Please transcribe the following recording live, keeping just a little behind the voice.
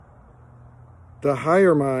The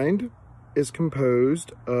higher mind is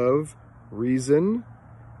composed of reason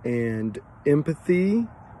and empathy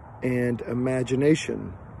and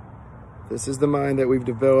imagination. This is the mind that we've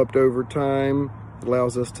developed over time. It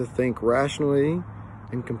allows us to think rationally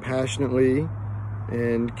and compassionately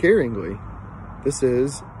and caringly. This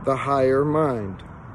is the higher mind.